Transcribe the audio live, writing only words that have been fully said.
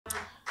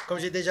Comme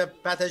j'ai déjà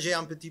partagé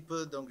un petit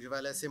peu, donc je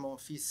vais laisser mon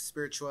fils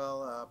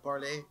spirituel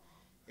parler.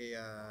 Et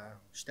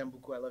je t'aime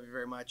beaucoup. I love you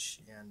very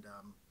much. And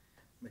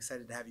I'm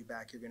excited to have you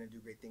back. You're going to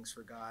do great things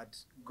for God.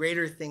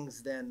 Greater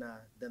things than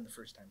the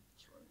first time.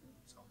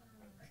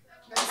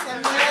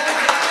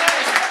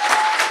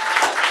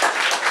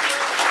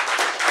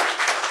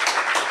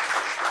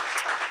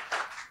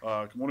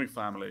 So. Good morning,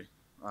 family.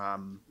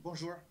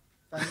 Bonjour,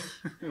 famille.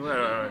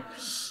 Wait.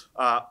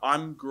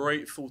 I'm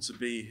grateful to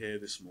be here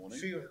this Je morning.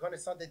 suis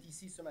reconnaissant d'être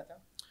ici ce matin.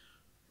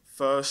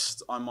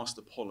 First, I must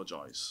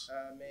apologize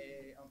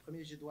Mais en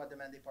premier, je dois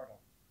demander pardon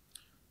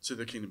to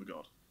the kingdom of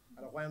God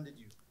à le royaume de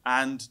Dieu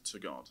and to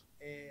God.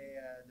 et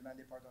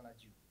demander pardon à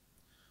Dieu.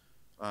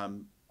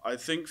 I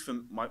think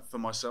for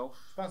myself,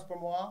 Je pense pour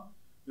moi,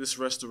 this cette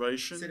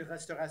restoration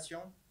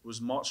restauration, was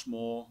much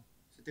more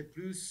c'était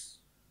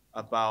plus,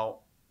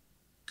 about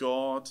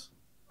God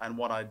and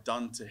what I'd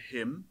done to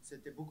him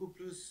c'était beaucoup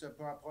plus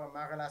par rapport à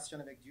ma relation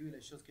avec Dieu et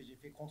les choses que j'ai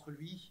fait contre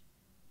lui,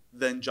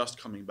 than just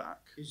coming back.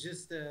 que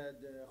juste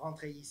de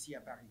rentrer ici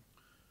à Paris.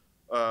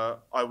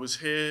 I was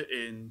here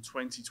in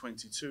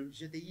 2022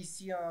 J'étais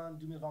ici en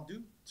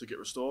 2022 to get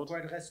restored. pour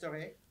être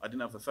restauré. I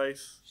didn't have the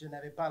faith, Je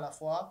n'avais pas la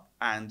foi,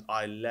 and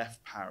I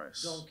left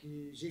Paris. donc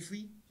j'ai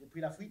fui, j'ai pris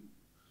la fuite.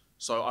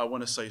 So I want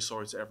to say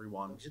sorry to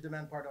everyone, Donc je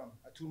demande pardon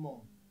à tout le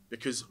monde.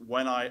 because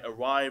when I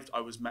arrived, I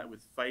was met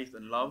with faith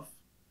and love,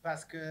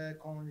 Parce que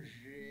quand je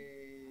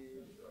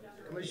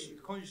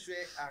suis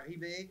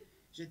arrivé,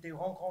 j'étais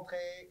rencontré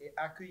et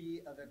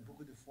accueilli avec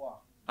beaucoup de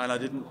foi. and I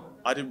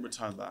didn't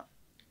return that.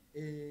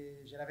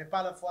 Et je n'avais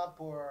pas la foi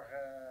pour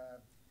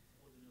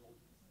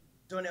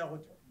donner un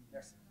retour.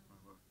 Merci.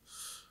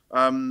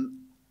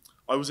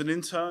 I was an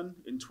intern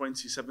in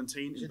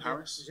 2017 in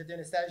Paris, J'étais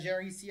un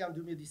stagiaire ici en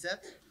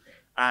 2017.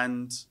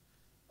 and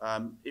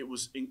it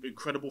was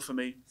incredible for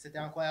me. C'était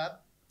incroyable.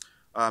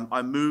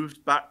 I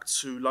moved back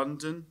to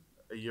London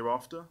a year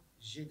after.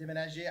 J'ai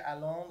déménagé à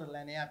Londres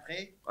l'année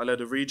après. I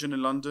led a region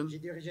in London. J'ai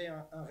dirigé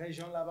une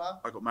région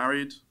là-bas. I got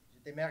married.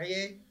 J'étais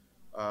marié.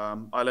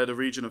 I led a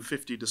region of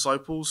 50 J'ai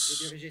disciples.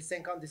 dirigé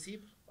 50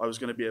 disciples. I was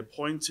going to be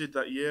appointed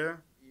that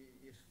year.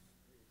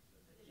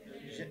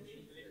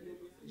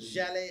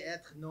 J'allais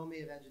être nommé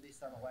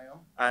évangéliste dans le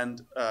royaume And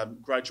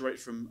graduate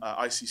from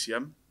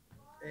ICCM.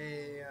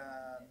 et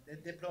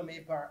être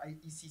diplômé par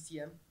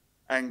ICCM.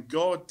 And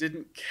God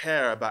didn't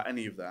care about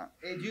any of that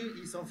Et Dieu,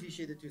 il s'en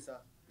fichait de tout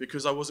ça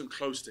because I wasn't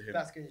close to him.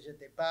 parce que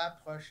j'étais pas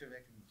proche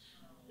avec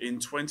lui. In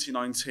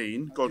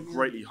 2019, God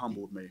greatly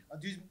humbled me.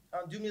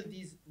 En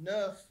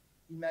 2019,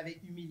 il m'avait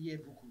humilié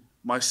beaucoup.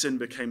 My sin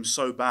became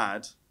so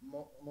bad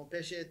Mon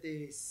péché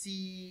était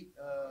si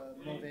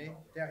mauvais,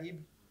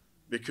 terrible,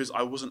 because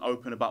I wasn't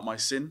open about my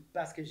sin,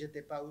 parce que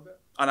j'étais pas ouvert.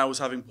 and I was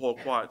having poor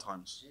quiet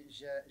times.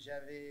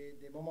 J'avais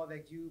des moments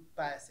avec Dieu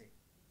pas assez,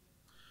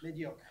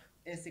 médiocre,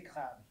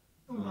 exécrable.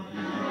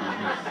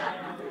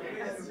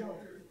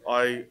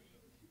 I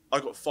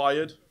got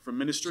fired from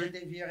ministry.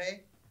 J'étais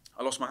viré,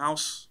 I lost my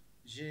house.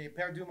 j'ai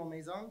perdu mon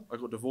maison, I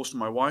got divorced from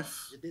my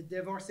wife, j'étais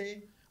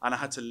divorcé and I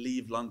had to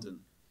leave London.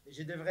 et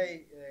je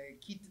devrais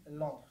quitter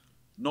Londres.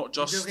 Not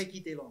Je just devrais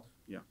quitter Londres.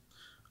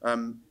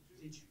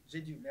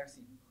 J'ai dû,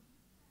 merci.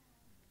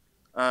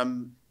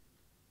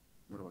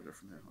 where do I go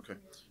from here? Okay,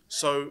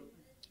 so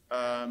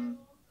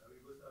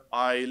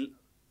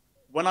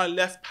when I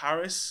left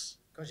Paris,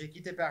 Quand j'ai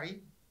quitté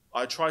Paris,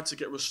 I tried to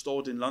get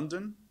restored in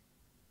London.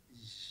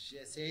 j'ai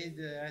essayé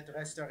d'être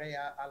restauré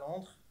à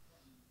Londres.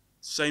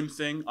 Same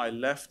thing, I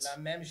left. La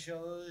même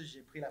chose,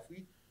 j'ai pris la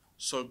fuite.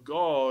 So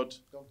God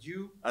Donc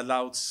Dieu,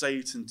 allowed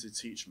Satan to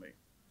teach me.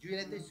 Dieu il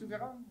était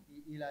souverain.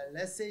 Il a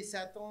laissé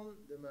Satan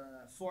de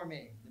me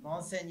former, de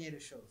m'enseigner les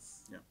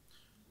choses.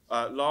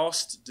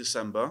 Last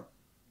December,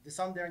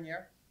 Décembre dernier,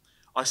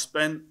 I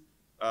spent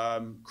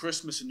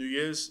Christmas and New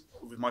Year's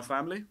with my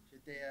family,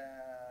 j'étais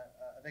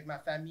avec ma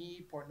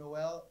famille pour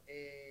Noël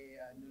et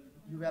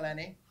Nouvelle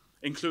Année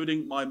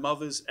including my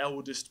mother's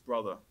eldest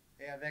brother.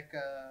 et avec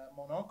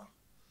mon oncle.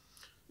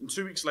 And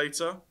 2 weeks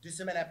later, 2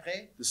 semaines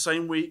après, the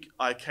same week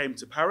I came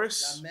to la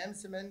Paris, même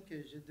semaine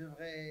que je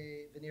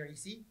devrais venir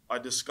ici, I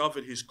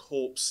discovered his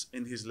corpse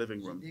in his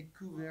living j'ai room.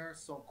 découvert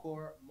son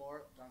corps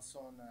mort dans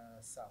son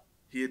salle.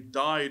 He had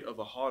died of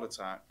a heart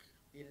attack,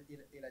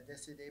 Il a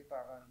décédé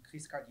par une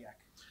crise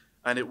cardiaque.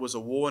 and it was a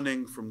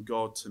warning from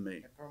God to me.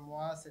 Et pour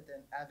moi, c'était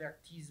un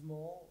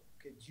avertissement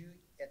que Dieu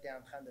était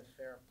en train de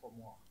faire pour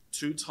moi.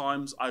 2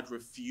 times I'd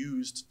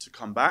refused to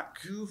come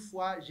back, 2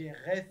 fois, j'ai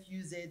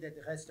refusé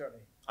d'être restauré.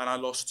 and I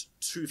lost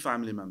 2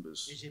 family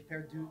members. Et j'ai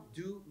perdu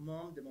 2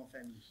 membres de mon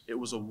famille. It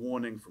was a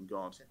warning from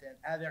God. C'était un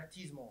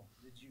avertissement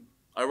de Dieu.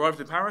 I arrived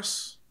in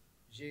Paris,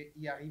 J'ai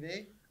y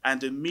arrivé and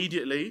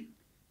immediately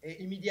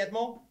et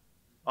immédiatement,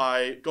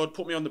 God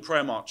put me on the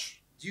prayer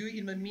march. Dieu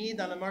il m'a mis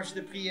dans la marche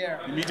de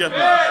prière. Immediately.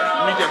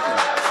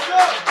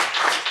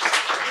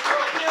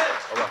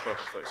 All right,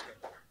 perfect, thanks.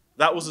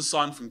 That was a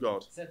sign from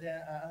God.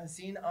 C'était un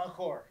signe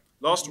encore.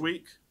 Last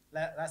week,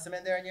 La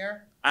semaine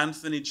dernière,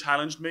 Anthony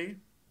challenged me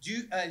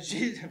Dieu,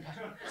 Jésus,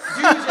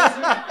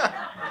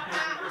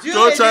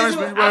 God et challenge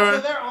Jésus, me. à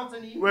travers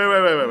Anthony,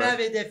 Wait.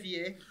 m'avait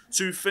défié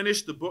To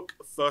finish the book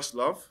First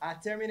Love, à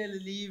terminer le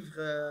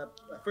livre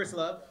First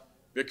Love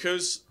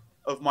because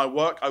of my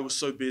work, I was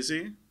so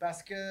busy.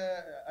 parce que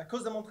à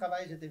cause de mon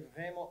travail, j'étais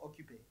vraiment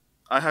occupé.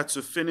 I had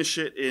to finish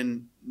it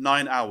in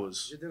 9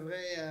 hours. Je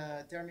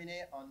devrais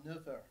terminer en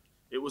 9 heures.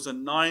 It was a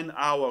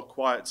 9-hour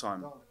quiet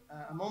time. Donc,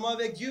 un moment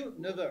avec Dieu,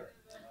 9 heures.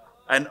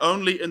 And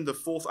only in the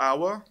 4th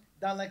hour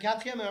Dans la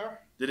 4e heure,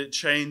 did it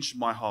change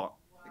my heart.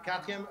 la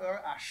 4e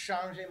heure a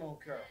changé mon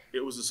cœur.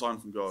 It was a sign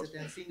from God. C'est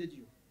un signe de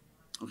Dieu.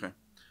 Okay.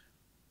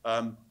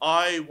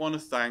 I want to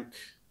thank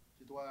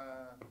Je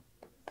dois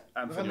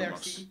Anthony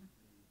Max.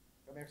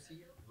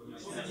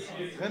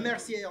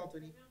 remercier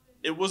Anthony.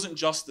 It wasn't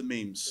just the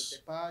memes.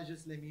 C'était pas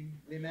juste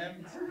les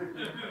mêmes.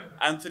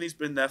 Anthony's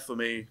been there for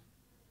me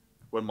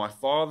when my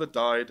father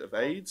died of Quand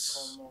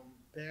AIDS, mon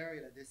père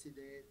il a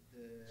décédé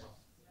de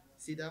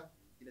sida,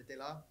 il était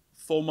là.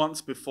 4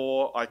 months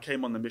before I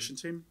came on the mission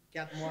team.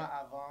 4 mois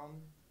avant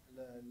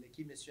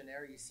l'équipe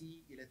missionnaire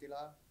ici, il était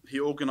là. He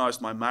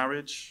organized my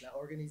marriage. Il a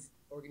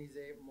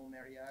organisé mon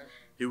mariage.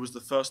 He was the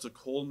first to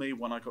call me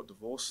when I got Il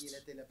divorced.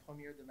 était le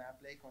premier de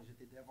m'appeler quand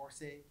j'étais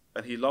divorcé.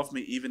 And he loved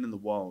me even in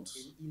the world.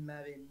 Et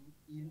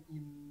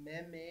il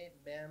m'aimait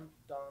même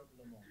dans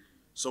le monde.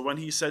 So when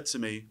he said to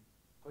me,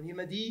 Quand il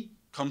m'a dit,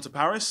 come to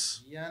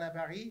Paris, viens à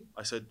Paris,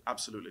 I said,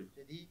 absolutely.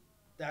 j'ai dit,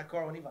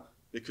 d'accord, on y va.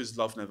 Because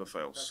love never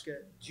Parce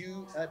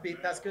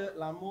fails. que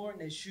l'amour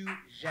n'échoue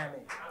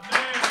jamais.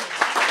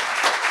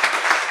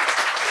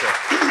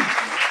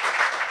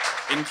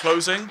 In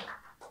closing,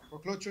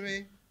 Pour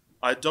clôturer,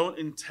 I don't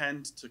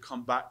intend to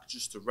come back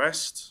just to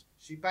rest.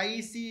 je suis pas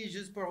ici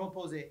juste pour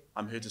reposer.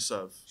 I'm here to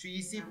serve. Je suis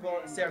ici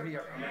pour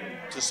servir.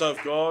 To serve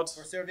God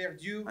Pour servir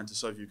Dieu and to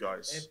serve you et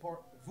guys.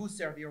 pour vous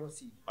servir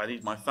aussi. I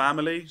need my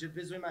family. J'ai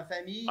besoin de ma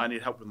famille. I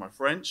need help with my J'ai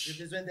French.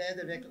 besoin d'aide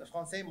avec le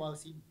français, moi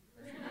aussi.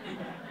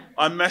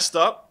 I'm messed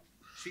up.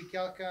 Je suis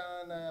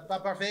quelqu'un pas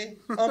parfait,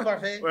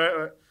 imparfait.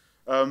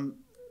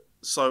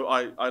 So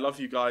I love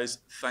you guys.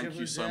 Je Thank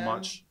you vous so aime.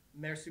 much.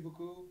 Merci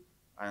beaucoup.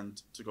 And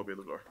to God be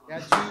the glory. Et à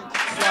Dieu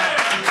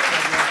soit